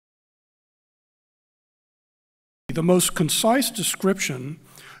The most concise description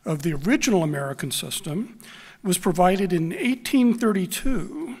of the original American system was provided in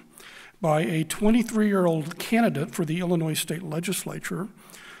 1832 by a 23-year-old candidate for the Illinois state legislature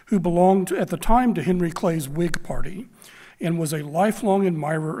who belonged at the time to Henry Clay's Whig Party and was a lifelong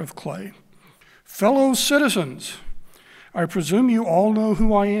admirer of Clay. "Fellow citizens, I presume you all know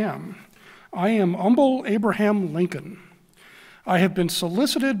who I am. I am humble Abraham Lincoln. I have been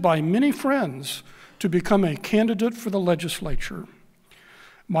solicited by many friends to become a candidate for the legislature.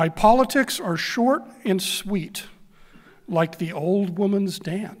 My politics are short and sweet, like the old woman's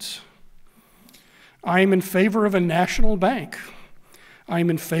dance. I am in favor of a national bank. I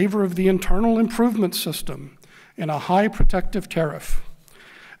am in favor of the internal improvement system and a high protective tariff.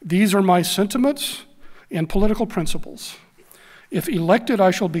 These are my sentiments and political principles. If elected,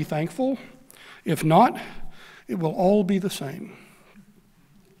 I shall be thankful. If not, it will all be the same."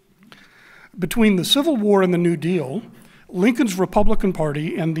 Between the Civil War and the New Deal, Lincoln's Republican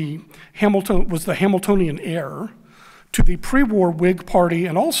Party and was the Hamiltonian heir to the pre-war Whig Party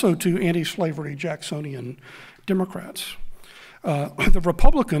and also to anti-slavery Jacksonian Democrats. The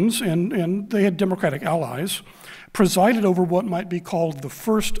Republicans, and they had Democratic allies, presided over what might be called the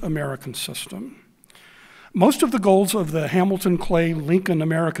first American system. Most of the goals of the Hamilton-Clay-Lincoln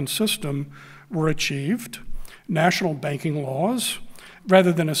American system were achieved. National banking laws,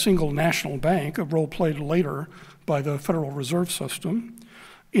 rather than a single national bank, a role played later by the Federal Reserve System.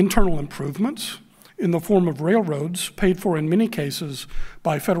 Internal improvements in the form of railroads, paid for in many cases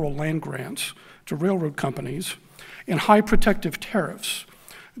by federal land grants to railroad companies, and high protective tariffs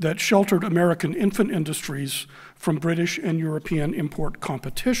that sheltered American infant industries from British and European import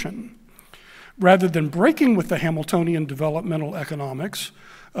competition. Rather than breaking with the Hamiltonian developmental economics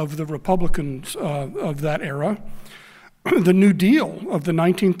of the Republicans of that era, the New Deal of the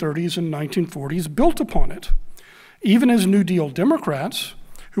 1930s and 1940s built upon it. Even as New Deal Democrats,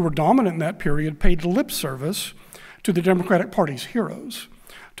 who were dominant in that period, paid lip service to the Democratic Party's heroes,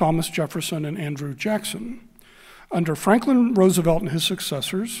 Thomas Jefferson and Andrew Jackson. Under Franklin Roosevelt and his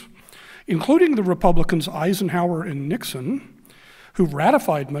successors, including the Republicans Eisenhower and Nixon, who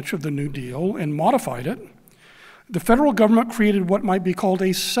ratified much of the New Deal and modified it, the federal government created what might be called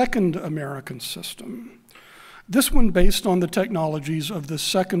a second American system. This one based on the technologies of the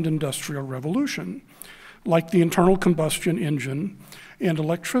Second Industrial Revolution, like the internal combustion engine and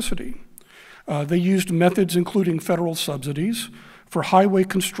electricity. They used methods including federal subsidies for highway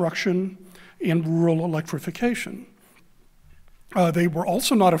construction and rural electrification. They were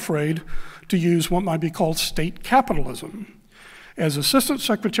also not afraid to use what might be called state capitalism. As Assistant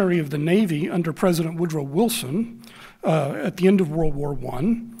Secretary of the Navy under President Woodrow Wilson at the end of World War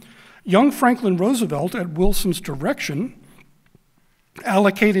I, young Franklin Roosevelt, at Wilson's direction,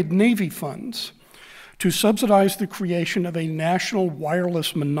 allocated Navy funds to subsidize the creation of a national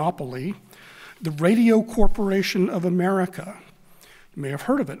wireless monopoly, the Radio Corporation of America. You may have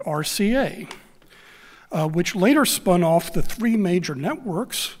heard of it, RCA, which later spun off the three major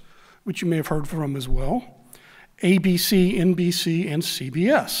networks, which you may have heard from as well, ABC, NBC, and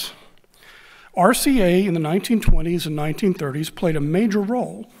CBS. RCA in the 1920s and 1930s played a major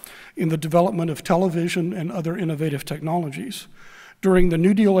role in the development of television and other innovative technologies. During the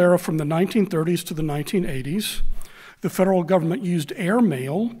New Deal era from the 1930s to the 1980s, the federal government used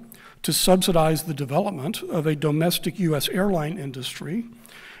airmail to subsidize the development of a domestic US airline industry,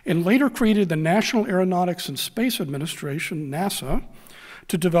 and later created the National Aeronautics and Space Administration, NASA,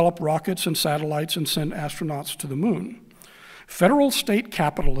 to develop rockets and satellites and send astronauts to the moon. Federal state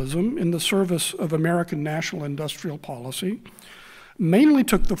capitalism in the service of American national industrial policy mainly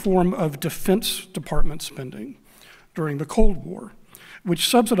took the form of Defense Department spending during the Cold War, which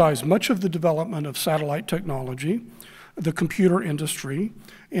subsidized much of the development of satellite technology, the computer industry,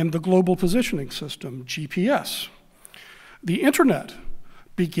 and the global positioning system, GPS. The internet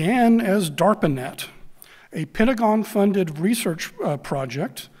began as DARPANET, a Pentagon-funded research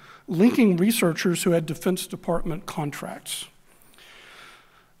project linking researchers who had Defense Department contracts.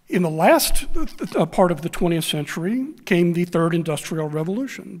 In the last part of the 20th century came the third industrial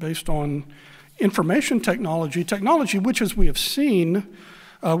revolution based on information technology, which, as we have seen,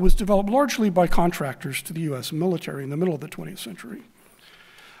 was developed largely by contractors to the US military in the middle of the 20th century.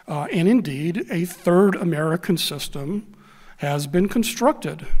 And indeed, a third American system has been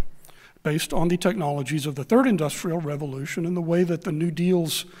constructed based on the technologies of the third industrial revolution and the way that the New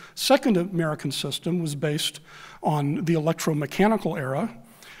Deal's second American system was based on the electromechanical era,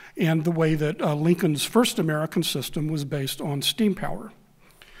 and the way that Lincoln's first American system was based on steam power.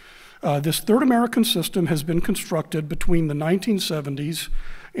 This third American system has been constructed between the 1970s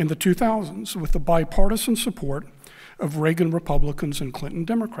and the 2000s with the bipartisan support of Reagan Republicans and Clinton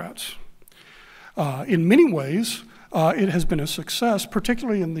Democrats. In many ways, it has been a success,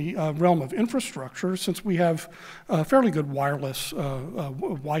 particularly in the realm of infrastructure, since we have fairly good wireless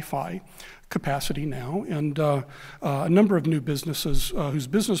Wi-Fi capacity now, and a number of new businesses whose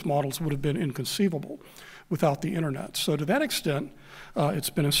business models would have been inconceivable without the internet. So to that extent, it's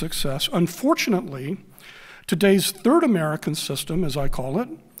been a success. Unfortunately, today's third American system, as I call it,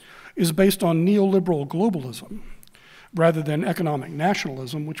 is based on neoliberal globalism rather than economic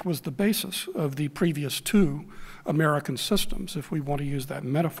nationalism, which was the basis of the previous two American systems, if we want to use that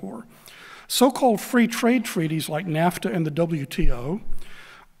metaphor. So-called free trade treaties like NAFTA and the WTO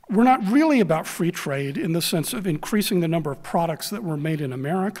were not really about free trade in the sense of increasing the number of products that were made in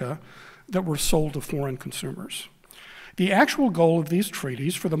America that were sold to foreign consumers. The actual goal of these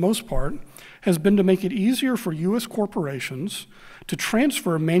treaties, for the most part, has been to make it easier for US corporations to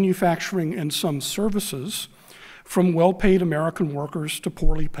transfer manufacturing and some services from well-paid American workers to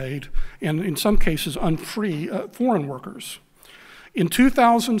poorly paid, and in some cases, unfree foreign workers. In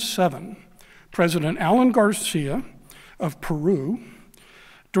 2007, President Alan Garcia of Peru,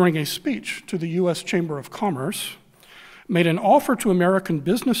 during a speech to the US Chamber of Commerce, made an offer to American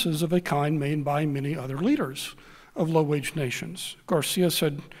businesses of a kind made by many other leaders of low-wage nations. Garcia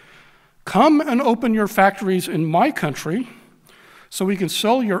said, "Come and open your factories in my country so we can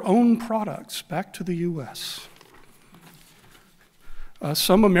sell your own products back to the US."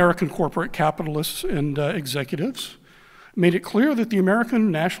 Some American corporate capitalists and executives made it clear that the American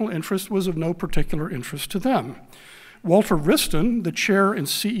national interest was of no particular interest to them. Walter Wriston, the chair and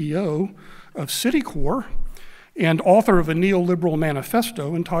CEO of Citicorp and author of a neoliberal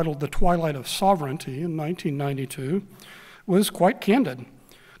manifesto entitled The Twilight of Sovereignty in 1992, was quite candid.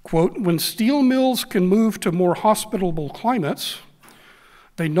 Quote, "When steel mills can move to more hospitable climates,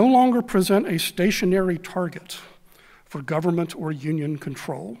 they no longer present a stationary target for government or union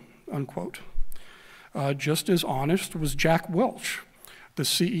control," unquote. Just as honest was Jack Welch, the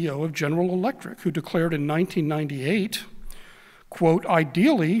CEO of General Electric, who declared in 1998, quote,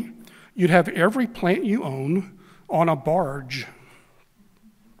 "Ideally, you'd have every plant you own on a barge."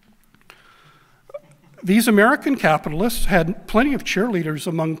 These American capitalists had plenty of cheerleaders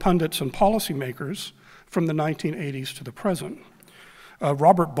among pundits and policymakers from the 1980s to the present.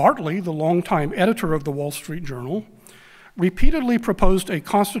 Robert Bartley, the longtime editor of the Wall Street Journal, repeatedly proposed a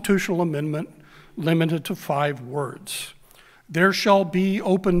constitutional amendment limited to 5 words: "There shall be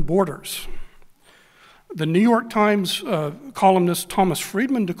open borders." The New York Times columnist Thomas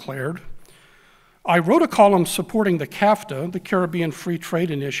Friedman declared, "I wrote a column supporting the CAFTA, the Caribbean Free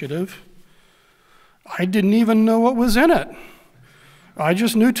Trade Initiative. I didn't even know what was in it. I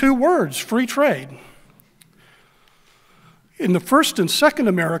just knew 2 words, free trade." In the first and second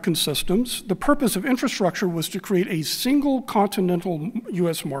American systems, the purpose of infrastructure was to create a single continental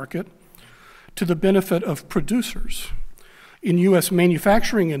US market to the benefit of producers in US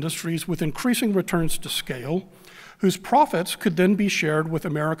manufacturing industries with increasing returns to scale, whose profits could then be shared with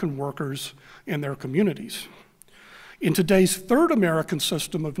American workers and their communities. In today's third American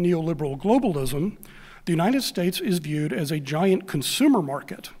system of neoliberal globalism, the United States is viewed as a giant consumer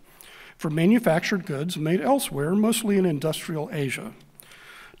market for manufactured goods made elsewhere, mostly in industrial Asia.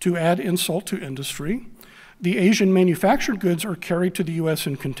 To add insult to industry, the Asian manufactured goods are carried to the US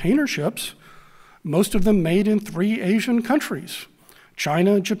in container ships, most of them made in 3 Asian countries,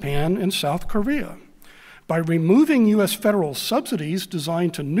 China, Japan, and South Korea. By removing US federal subsidies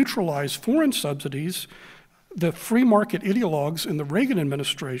designed to neutralize foreign subsidies, the free market ideologues in the Reagan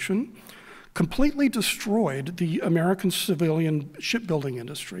administration completely destroyed the American civilian shipbuilding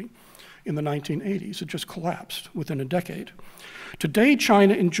industry in the 1980s. It just collapsed within a decade. Today,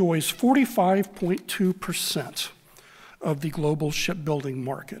 China enjoys 45.2% of the global shipbuilding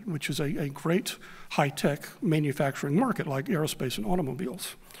market, which is a great high-tech manufacturing market like aerospace and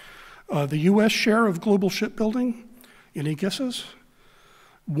automobiles. The US share of global shipbuilding, any guesses?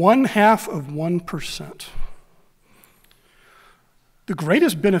 0.5%. The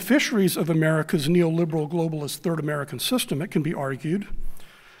greatest beneficiaries of America's neoliberal globalist third American system, it can be argued,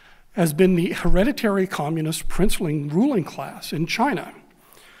 has been the hereditary communist princeling ruling class in China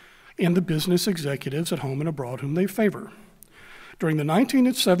and the business executives at home and abroad whom they favor. During the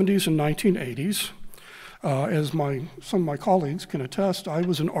 1970s and 1980s, as some of my colleagues can attest, I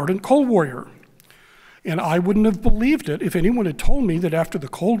was an ardent Cold Warrior. And I wouldn't have believed it if anyone had told me that after the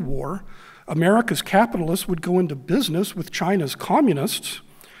Cold War, America's capitalists would go into business with China's communists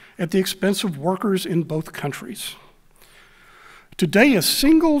at the expense of workers in both countries. Today, a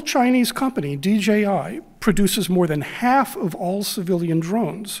single Chinese company, DJI, produces more than half of all civilian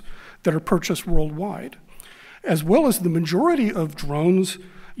drones that are purchased worldwide. as well as the majority of drones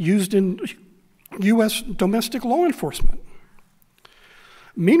used in US domestic law enforcement.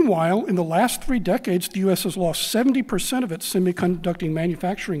 Meanwhile, in the last 3 decades, the US has lost 70% of its semiconductor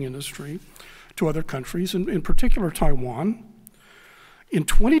manufacturing industry to other countries, in particular Taiwan. In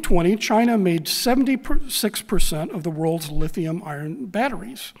 2020, China made 76% of the world's lithium-ion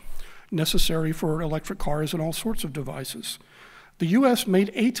batteries necessary for electric cars and all sorts of devices. The US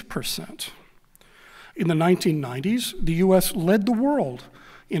made 8%. In the 1990s, the US led the world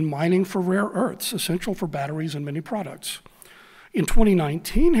in mining for rare earths, essential for batteries and many products. In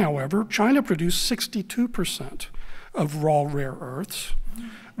 2019, however, China produced 62% of raw rare earths,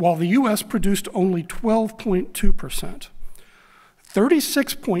 while the US produced only 12.2%.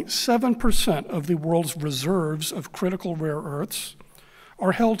 36.7% of the world's reserves of critical rare earths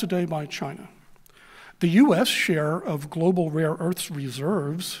are held today by China. The US share of global rare earths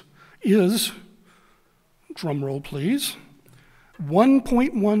reserves is, drum roll please,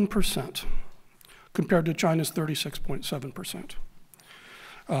 1.1% compared to China's 36.7%.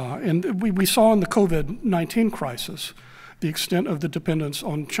 And we saw in the COVID-19 crisis the extent of the dependence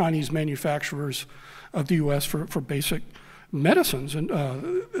on Chinese manufacturers of the US for basic medicines, and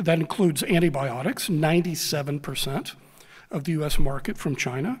that includes antibiotics, 97% of the US market from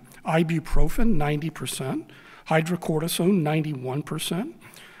China, ibuprofen, 90%, hydrocortisone, 91%,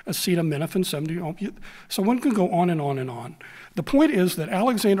 acetaminophen, 70%. So one can go on and on and on. The point is that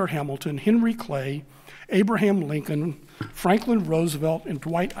Alexander Hamilton, Henry Clay, Abraham Lincoln, Franklin Roosevelt, and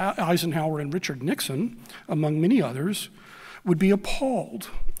Dwight Eisenhower and Richard Nixon, among many others, would be appalled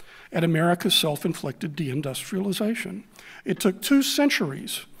at America's self-inflicted deindustrialization. It took 2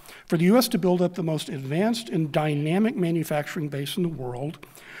 centuries for the US to build up the most advanced and dynamic manufacturing base in the world,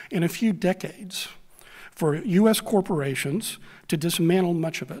 and a few decades for US corporations to dismantle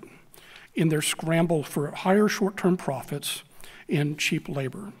much of it in their scramble for higher short-term profits and cheap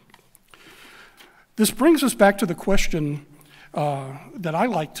labor. This brings us back to the question that I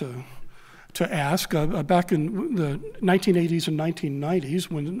like to ask. Back in the 1980s and 1990s,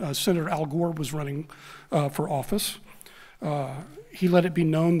 when Senator Al Gore was running for office, he let it be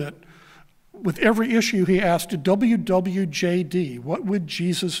known that with every issue he asked, WWJD, what would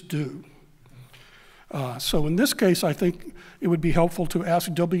Jesus do? So in this case, I think it would be helpful to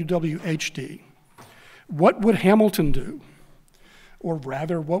ask WWHD, what would Hamilton do? Or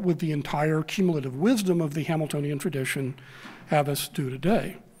rather, what would the entire cumulative wisdom of the Hamiltonian tradition have us do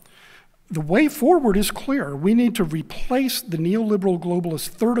today? The way forward is clear. We need to replace the neoliberal globalist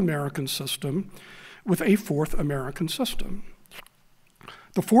third American system with a fourth American system.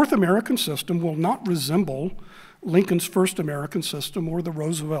 The fourth American system will not resemble Lincoln's first American system or the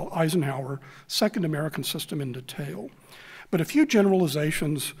Roosevelt-Eisenhower second American system in detail. But a few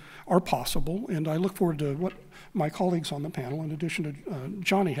generalizations are possible, and I look forward to what my colleagues on the panel, in addition to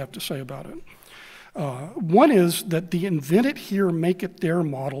Johnny, have to say about it. One is that the invent it here, make it there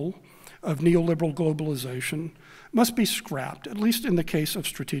model of neoliberal globalization must be scrapped, at least in the case of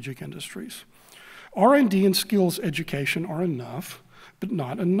strategic industries. R&D and skills education are enough, but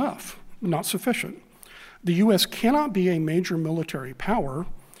not enough, not sufficient. The US cannot be a major military power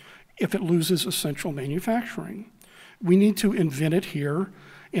if it loses essential manufacturing. We need to invent it here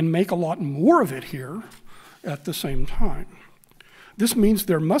and make a lot more of it here at the same time. This means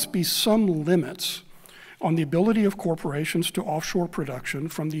there must be some limits on the ability of corporations to offshore production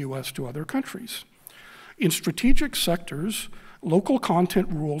from the US to other countries. In strategic sectors, local content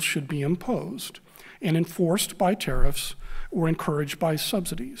rules should be imposed and enforced by tariffs or encouraged by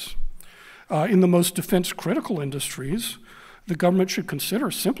subsidies. In the most defense-critical industries, the government should consider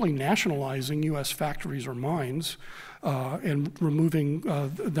simply nationalizing US factories or mines and removing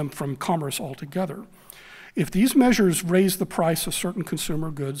them from commerce altogether. If these measures raise the price of certain consumer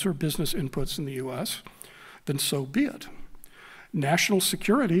goods or business inputs in the US, then so be it. National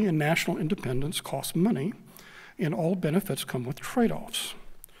security and national independence cost money, and all benefits come with trade-offs.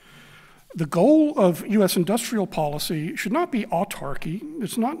 The goal of US industrial policy should not be autarky.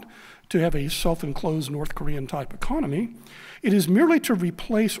 It's not to have a self-enclosed North Korean type economy. It is merely to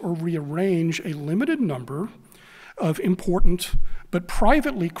replace or rearrange a limited number of important but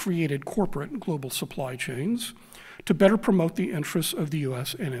privately created corporate global supply chains to better promote the interests of the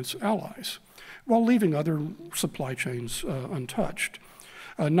US and its allies, while leaving other supply chains untouched.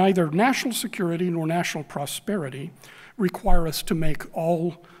 Neither national security nor national prosperity require us to make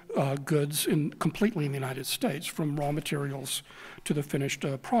all goods completely in the United States, from raw materials to the finished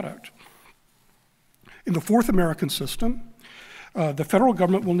product. In the fourth American system, the federal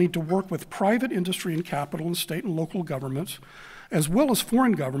government will need to work with private industry and capital and state and local governments as well as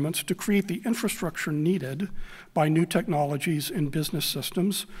foreign governments, to create the infrastructure needed by new technologies and business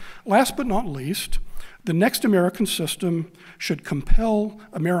systems. Last but not least, the next American system should compel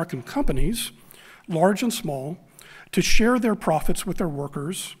American companies, large and small, to share their profits with their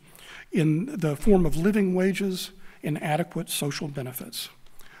workers in the form of living wages and adequate social benefits.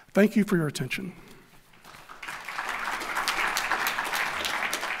 Thank you for your attention.